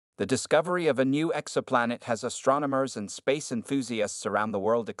The discovery of a new exoplanet has astronomers and space enthusiasts around the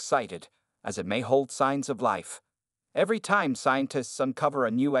world excited, as it may hold signs of life. Every time scientists uncover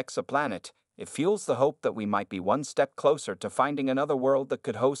a new exoplanet, it fuels the hope that we might be one step closer to finding another world that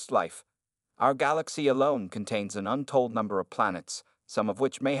could host life. Our galaxy alone contains an untold number of planets, some of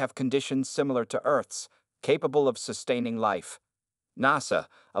which may have conditions similar to Earth's, capable of sustaining life. NASA,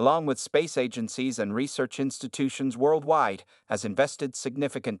 along with space agencies and research institutions worldwide, has invested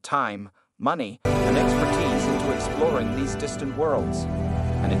significant time, money, and expertise into exploring these distant worlds,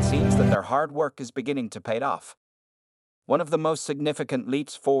 and it seems that their hard work is beginning to pay off. One of the most significant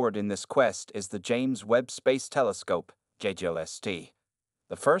leaps forward in this quest is the James Webb Space Telescope, JWST.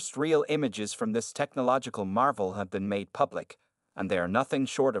 The first real images from this technological marvel have been made public, and they are nothing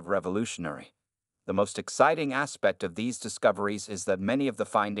short of revolutionary. The most exciting aspect of these discoveries is that many of the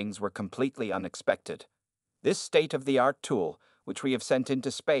findings were completely unexpected. This state-of-the-art tool, which we have sent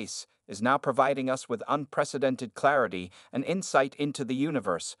into space, is now providing us with unprecedented clarity and insight into the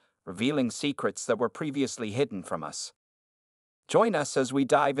universe, revealing secrets that were previously hidden from us. Join us as we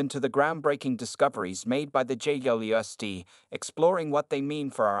dive into the groundbreaking discoveries made by the JWST, exploring what they mean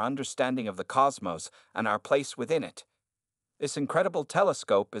for our understanding of the cosmos and our place within it. This incredible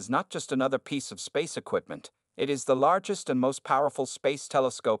telescope is not just another piece of space equipment, it is the largest and most powerful space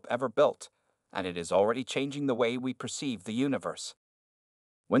telescope ever built, and it is already changing the way we perceive the universe.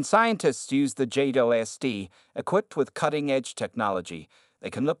 When scientists use the JWST, equipped with cutting-edge technology, they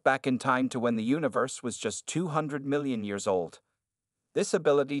can look back in time to when the universe was just 200 million years old. This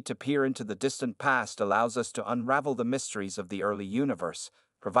ability to peer into the distant past allows us to unravel the mysteries of the early universe,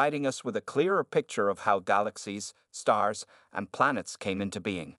 providing us with a clearer picture of how galaxies, stars, and planets came into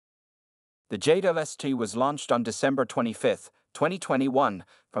being. The JWST was launched on December 25, 2021,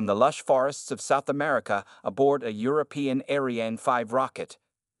 from the lush forests of South America aboard a European Ariane 5 rocket.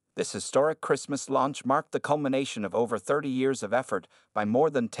 This historic Christmas launch marked the culmination of over 30 years of effort by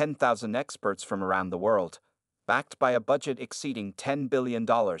more than 10,000 experts from around the world, backed by a budget exceeding $10 billion.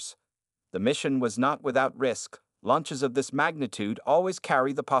 The mission was not without risk. Launches of this magnitude always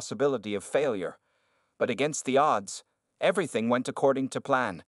carry the possibility of failure. But against the odds, everything went according to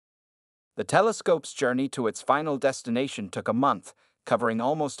plan. The telescope's journey to its final destination took a month, covering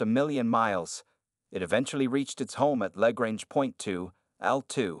almost 1 million miles. It eventually reached its home at Lagrange Point 2,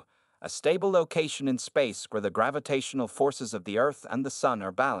 L2, a stable location in space where the gravitational forces of the Earth and the Sun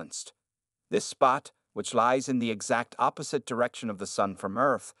are balanced. This spot, which lies in the exact opposite direction of the Sun from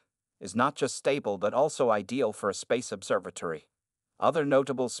Earth, is not just stable but also ideal for a space observatory. Other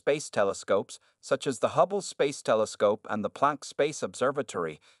notable space telescopes, such as the Hubble Space Telescope and the Planck Space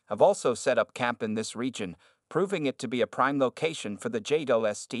Observatory, have also set up camp in this region, proving it to be a prime location for the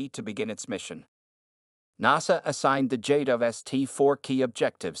JWST to begin its mission. NASA assigned the JWST 4 key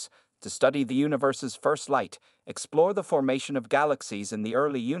objectives: to study the universe's first light, explore the formation of galaxies in the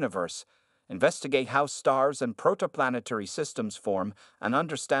early universe, investigate how stars and protoplanetary systems form, and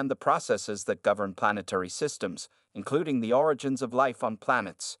understand the processes that govern planetary systems, including the origins of life on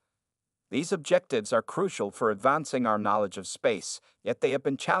planets. These objectives are crucial for advancing our knowledge of space, yet they have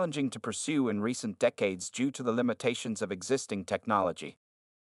been challenging to pursue in recent decades due to the limitations of existing technology.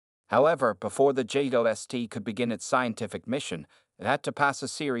 However, before the JWST could begin its scientific mission, it had to pass a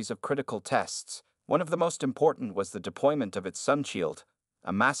series of critical tests. One of the most important was the deployment of its sunshield,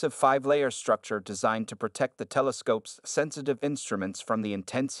 a massive 5-layer structure designed to protect the telescope's sensitive instruments from the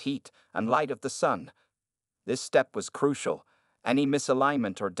intense heat and light of the sun. This step was crucial. Any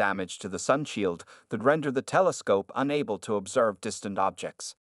misalignment or damage to the sunshield could render the telescope unable to observe distant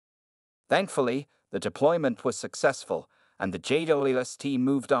objects. Thankfully, the deployment was successful, and the JWST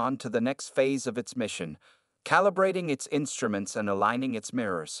moved on to the next phase of its mission, calibrating its instruments and aligning its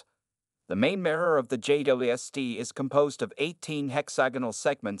mirrors. The main mirror of the JWST is composed of 18 hexagonal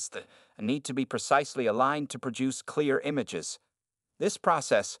segments that need to be precisely aligned to produce clear images. This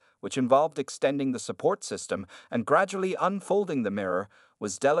process, which involved extending the support system and gradually unfolding the mirror,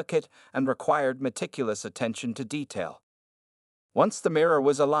 was delicate and required meticulous attention to detail. Once the mirror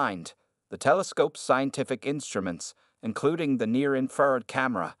was aligned, the telescope's scientific instruments, including the near-infrared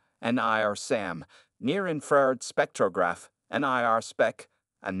camera, NIR-SAM, near-infrared spectrograph, NIR-SPEC,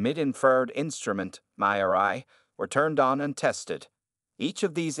 and mid-infrared instrument, MIRI, were turned on and tested. Each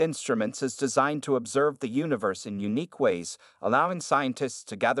of these instruments is designed to observe the universe in unique ways, allowing scientists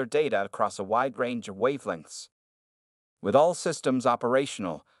to gather data across a wide range of wavelengths. With all systems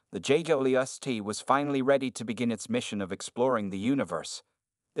operational, the JWST was finally ready to begin its mission of exploring the universe.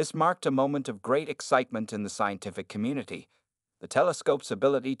 This marked a moment of great excitement in the scientific community. The telescope's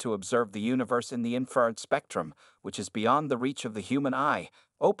ability to observe the universe in the infrared spectrum, which is beyond the reach of the human eye,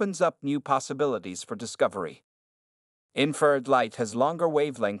 opens up new possibilities for discovery. Infrared light has longer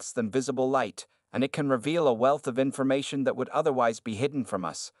wavelengths than visible light, and it can reveal a wealth of information that would otherwise be hidden from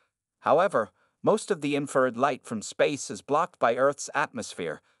us. However, most of the infrared light from space is blocked by Earth's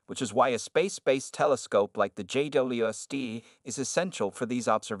atmosphere, which is why a space-based telescope like the JWST is essential for these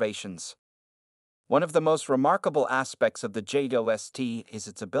observations. One of the most remarkable aspects of the JWST is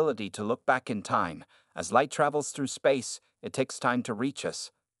its ability to look back in time. As light travels through space, it takes time to reach us.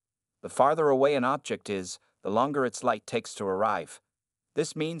 The farther away an object is, the longer its light takes to arrive.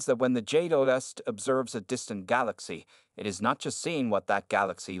 This means that when the JWST observes a distant galaxy, it is not just seeing what that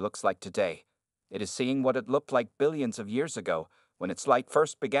galaxy looks like today. It is seeing what it looked like billions of years ago, when its light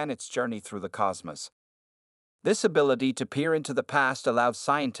first began its journey through the cosmos. This ability to peer into the past allows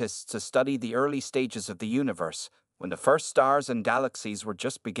scientists to study the early stages of the universe, when the first stars and galaxies were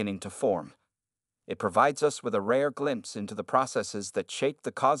just beginning to form. It provides us with a rare glimpse into the processes that shaped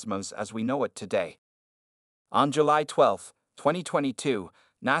the cosmos as we know it today. On July 12, 2022,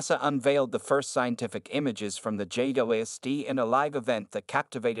 NASA unveiled the first scientific images from the JWST in a live event that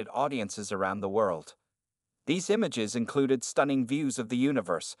captivated audiences around the world. These images included stunning views of the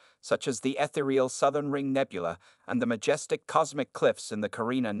universe, such as the ethereal Southern Ring Nebula and the majestic cosmic cliffs in the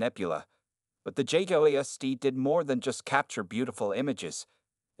Carina Nebula. But the JWST did more than just capture beautiful images.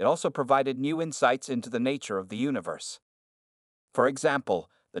 It also provided new insights into the nature of the universe. For example,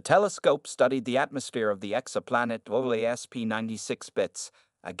 the telescope studied the atmosphere of the exoplanet JWST 96 bits,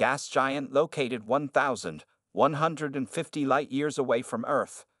 a gas giant located 1,150 light-years away from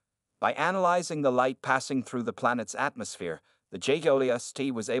Earth. By analyzing the light passing through the planet's atmosphere, the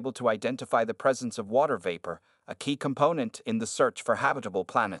JWST was able to identify the presence of water vapor, a key component in the search for habitable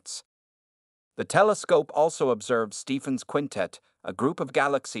planets. The telescope also observed Stephan's Quintet, a group of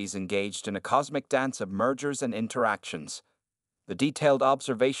galaxies engaged in a cosmic dance of mergers and interactions. The detailed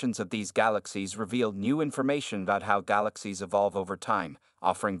observations of these galaxies revealed new information about how galaxies evolve over time,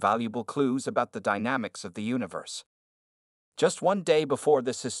 offering valuable clues about the dynamics of the universe. Just one day before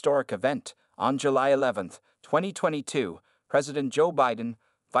this historic event, on July 11, 2022, President Joe Biden,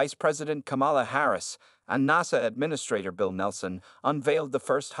 Vice President Kamala Harris, and NASA Administrator Bill Nelson unveiled the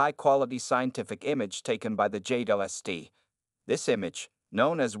first high-quality scientific image taken by the JWST. This image,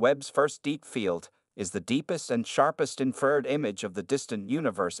 known as Webb's first deep field, is the deepest and sharpest infrared image of the distant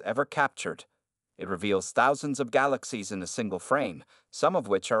universe ever captured. It reveals thousands of galaxies in a single frame, some of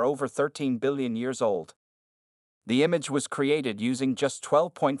which are over 13 billion years old. The image was created using just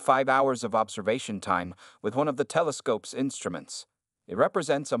 12.5 hours of observation time with one of the telescope's instruments. It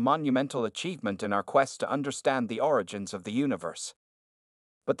represents a monumental achievement in our quest to understand the origins of the universe.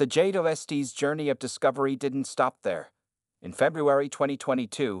 But the JWST's journey of discovery didn't stop there. In February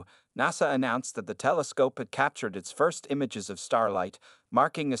 2022, NASA announced that the telescope had captured its first images of starlight,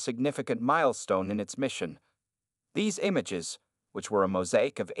 marking a significant milestone in its mission. These images, which were a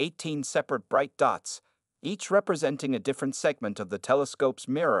mosaic of 18 separate bright dots, each representing a different segment of the telescope's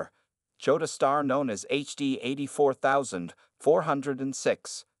mirror, showed a star known as HD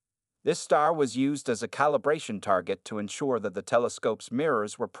 84406. This star was used as a calibration target to ensure that the telescope's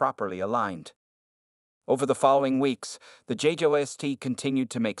mirrors were properly aligned. Over the following weeks, the JWST continued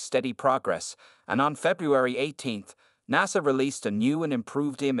to make steady progress, and on February 18th, NASA released a new and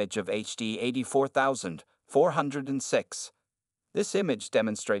improved image of HD 84406. This image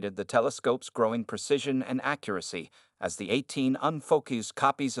demonstrated the telescope's growing precision and accuracy, as the 18 unfocused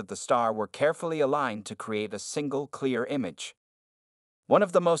copies of the star were carefully aligned to create a single clear image. One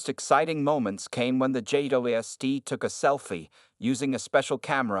of the most exciting moments came when the JWST took a selfie using a special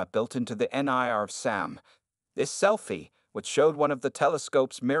camera built into the NIR of SAM. This selfie, which showed one of the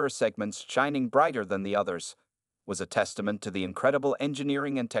telescope's mirror segments shining brighter than the others, was a testament to the incredible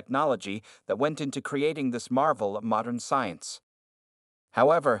engineering and technology that went into creating this marvel of modern science.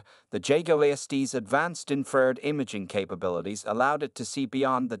 However, the JWST's advanced infrared imaging capabilities allowed it to see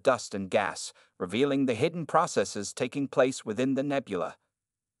beyond the dust and gas, revealing the hidden processes taking place within the nebula.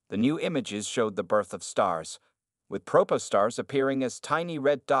 The new images showed the birth of stars, with protostars appearing as tiny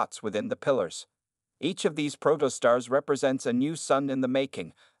red dots within the pillars. Each of these protostars represents a new sun in the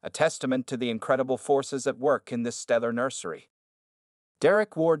making, a testament to the incredible forces at work in this stellar nursery.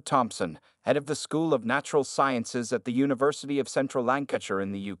 Derek Ward Thompson, head of the School of Natural Sciences at the University of Central Lancashire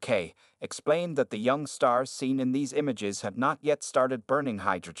in the UK, explained that the young stars seen in these images have not yet started burning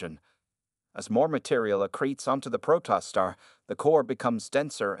hydrogen. As more material accretes onto the protostar, the core becomes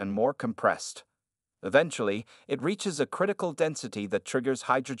denser and more compressed. Eventually, it reaches a critical density that triggers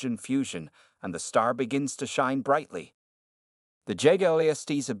hydrogen fusion, and the star begins to shine brightly. The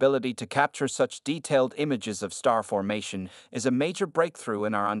JWST's ability to capture such detailed images of star formation is a major breakthrough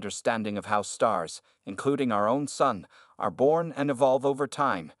in our understanding of how stars, including our own sun, are born and evolve over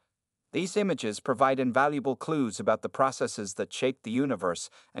time. These images provide invaluable clues about the processes that shape the universe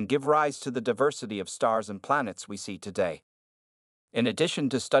and give rise to the diversity of stars and planets we see today. In addition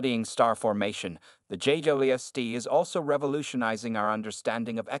to studying star formation, the JWST is also revolutionizing our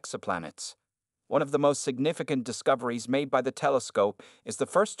understanding of exoplanets. One of the most significant discoveries made by the telescope is the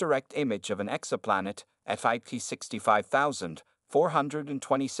first direct image of an exoplanet at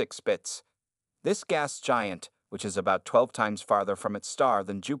 65,426 bits. This gas giant, which is about 12 times farther from its star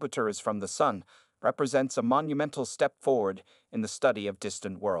than Jupiter is from the Sun, represents a monumental step forward in the study of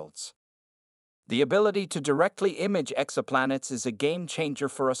distant worlds. The ability to directly image exoplanets is a game changer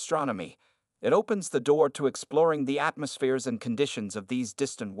for astronomy. It opens the door to exploring the atmospheres and conditions of these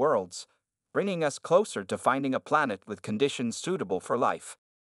distant worlds, bringing us closer to finding a planet with conditions suitable for life.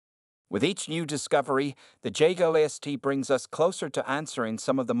 With each new discovery, the JWST brings us closer to answering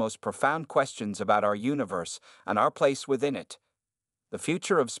some of the most profound questions about our universe and our place within it. The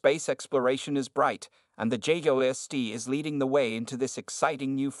future of space exploration is bright, and the JWST is leading the way into this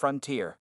exciting new frontier.